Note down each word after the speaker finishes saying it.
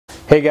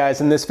Hey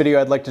guys, in this video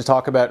I'd like to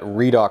talk about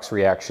redox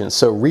reactions.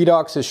 So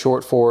redox is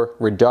short for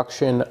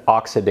reduction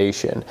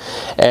oxidation.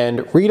 And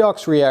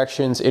redox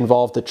reactions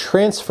involve the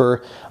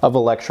transfer of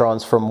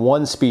electrons from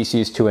one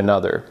species to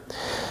another.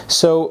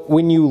 So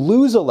when you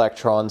lose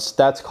electrons,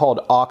 that's called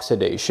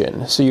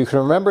oxidation. So you can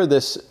remember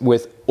this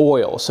with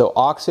oil. So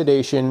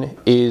oxidation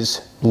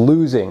is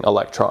losing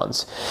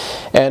electrons.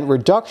 And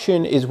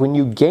reduction is when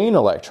you gain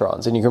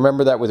electrons. And you can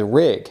remember that with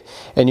rig.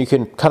 And you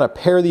can kind of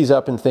pair these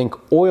up and think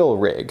oil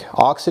rig.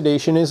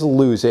 Oxidation is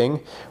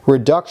losing,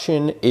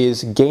 reduction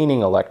is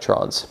gaining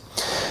electrons.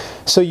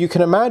 So you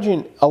can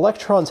imagine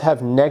electrons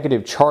have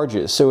negative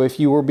charges. So if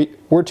you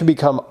were to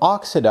become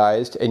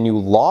oxidized and you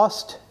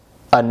lost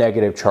a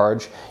negative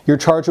charge, your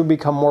charge would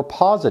become more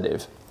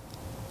positive.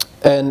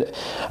 And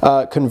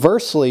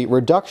conversely,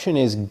 reduction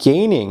is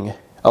gaining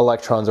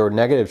electrons or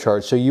negative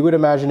charge. So you would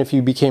imagine if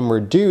you became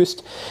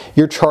reduced,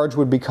 your charge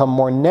would become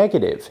more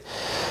negative.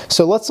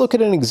 So let's look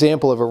at an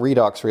example of a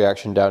redox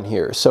reaction down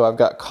here. So I've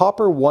got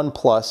copper 1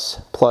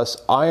 plus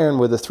iron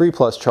with a 3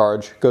 plus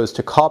charge goes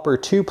to copper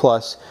 2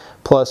 plus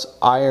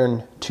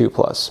iron 2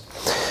 plus.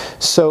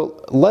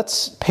 So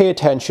let's pay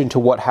attention to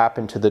what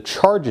happened to the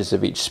charges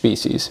of each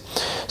species.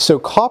 So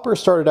copper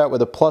started out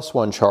with a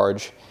 +1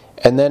 charge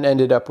and then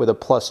ended up with a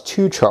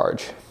 +2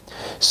 charge.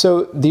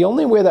 So the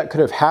only way that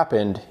could have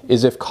happened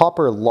is if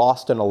copper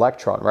lost an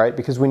electron, right?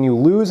 Because when you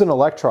lose an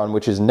electron,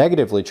 which is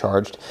negatively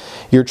charged,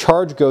 your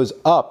charge goes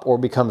up or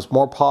becomes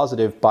more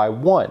positive by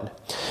 1.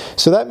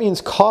 So that means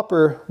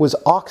copper was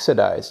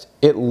oxidized.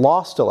 It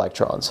lost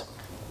electrons.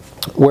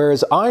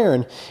 Whereas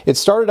iron, it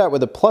started out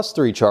with a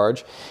 +3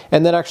 charge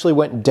and then actually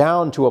went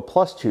down to a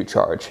 +2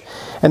 charge.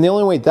 And the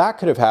only way that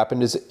could have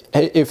happened is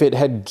if it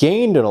had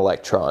gained an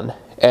electron.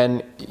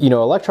 And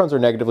electrons are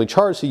negatively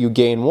charged, so you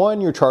gain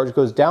 1, your charge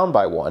goes down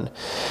by 1.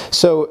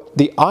 So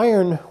the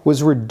iron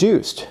was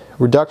reduced.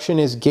 Reduction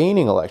is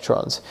gaining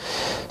electrons.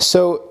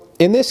 So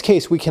in this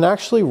case, we can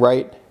actually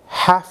write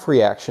half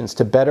reactions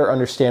to better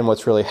understand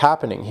what's really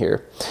happening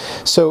here.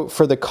 So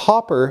for the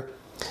copper,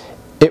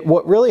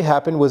 what really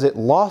happened was it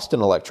lost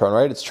an electron,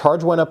 right? Its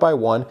charge went up by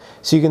 1.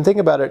 So you can think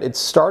about it, it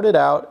started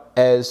out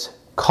as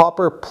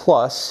copper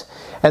plus,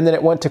 and then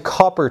it went to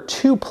copper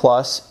 2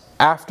 plus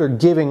after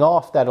giving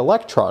off that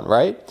electron,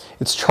 right?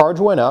 Its charge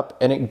went up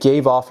and it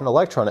gave off an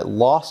electron. It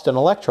lost an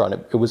electron.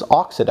 It was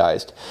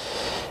oxidized.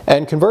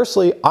 And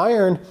conversely,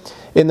 iron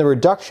in the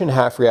reduction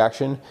half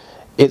reaction,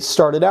 it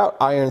started out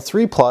iron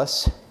 3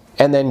 plus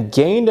and then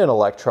gained an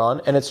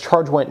electron and its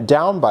charge went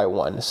down by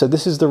 1. So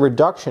this is the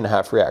reduction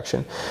half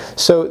reaction.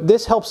 So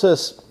this helps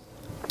us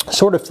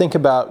sort of think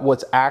about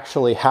what's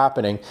actually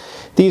happening.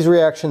 These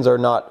reactions are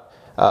not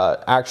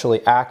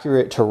actually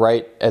accurate to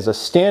write as a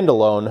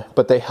standalone,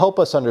 but they help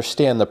us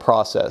understand the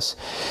process.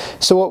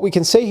 So what we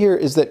can say here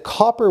is that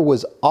copper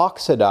was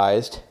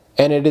oxidized,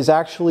 and it is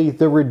actually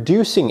the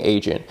reducing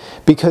agent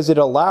because it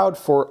allowed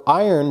for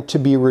iron to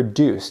be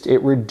reduced.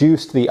 It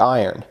reduced the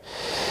iron.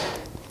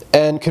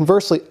 And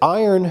conversely,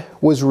 iron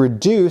was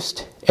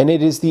reduced, and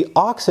it is the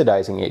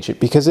oxidizing agent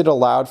because it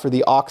allowed for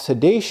the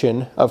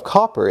oxidation of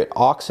copper. It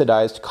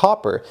oxidized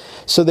copper.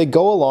 So they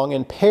go along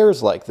in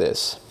pairs like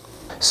this.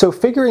 So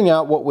figuring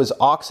out what was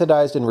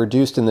oxidized and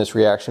reduced in this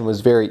reaction was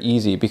very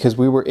easy because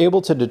we were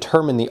able to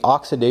determine the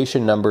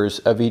oxidation numbers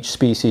of each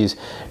species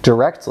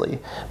directly.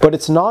 But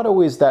it's not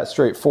always that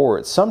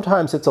straightforward.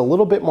 Sometimes it's a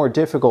little bit more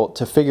difficult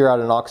to figure out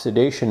an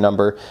oxidation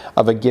number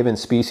of a given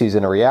species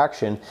in a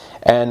reaction,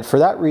 and for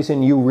that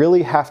reason you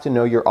really have to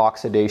know your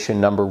oxidation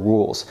number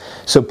rules.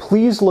 So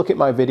please look at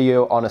my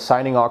video on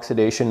assigning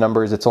oxidation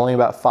numbers. It's only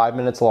about 5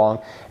 minutes long,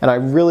 and I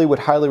really would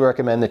highly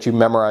recommend that you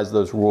memorize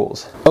those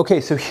rules.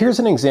 Okay, so here's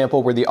an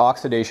example where the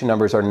oxidation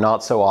numbers are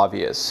not so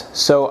obvious.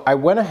 So I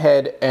went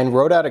ahead and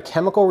wrote out a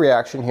chemical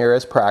reaction here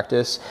as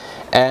practice,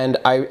 and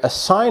I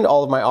assigned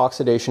all of my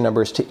oxidation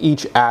numbers to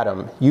each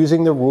atom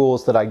using the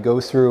rules that I go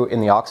through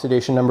in the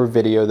oxidation number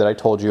video that I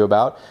told you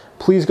about.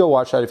 Please go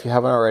watch that if you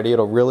haven't already.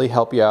 It'll really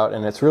help you out,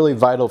 and it's really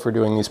vital for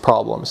doing these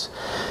problems.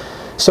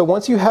 So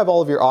once you have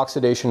all of your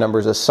oxidation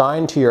numbers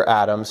assigned to your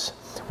atoms,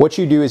 what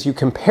you do is you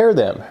compare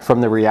them from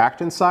the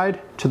reactant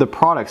side to the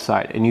product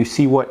side, and you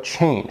see what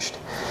changed.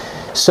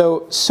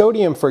 So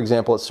sodium, for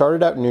example, it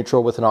started out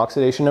neutral with an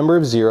oxidation number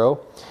of 0,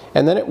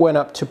 and then it went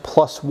up to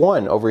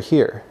 +1 over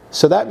here.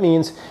 So that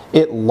means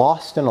it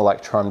lost an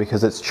electron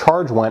because its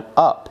charge went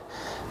up.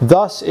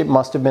 Thus, it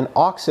must have been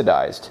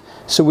oxidized.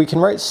 So we can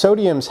write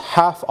sodium's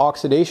half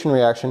oxidation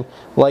reaction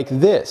like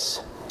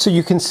this. So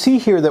you can see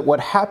here that what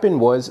happened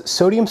was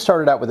sodium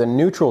started out with a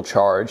neutral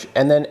charge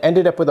and then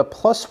ended up with a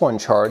 +1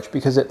 charge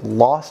because it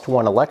lost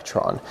 1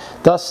 electron.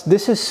 Thus,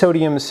 this is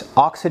sodium's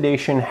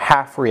oxidation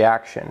half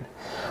reaction.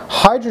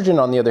 Hydrogen,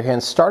 on the other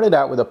hand, started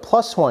out with a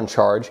 +1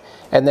 charge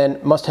and then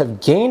must have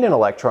gained an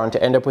electron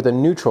to end up with a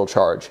neutral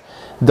charge.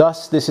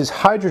 Thus, this is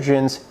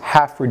hydrogen's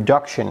half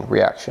reduction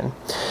reaction.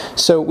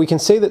 So we can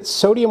say that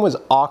sodium was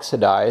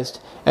oxidized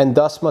and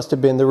thus must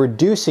have been the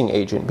reducing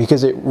agent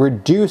because it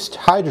reduced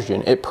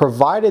hydrogen. It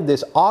provided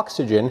this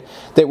oxygen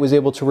that was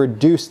able to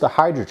reduce the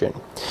hydrogen.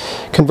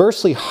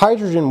 Conversely,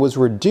 hydrogen was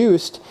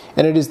reduced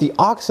and it is the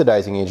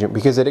oxidizing agent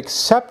because it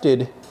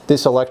accepted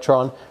this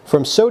electron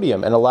from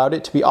sodium and allowed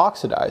it to be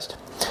oxidized.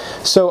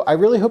 So I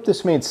really hope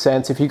this made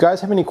sense. If you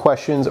guys have any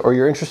questions or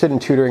you're interested in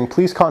tutoring,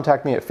 please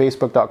contact me at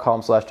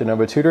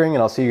facebook.com/denovotutoring, and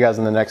I'll see you guys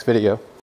in the next video.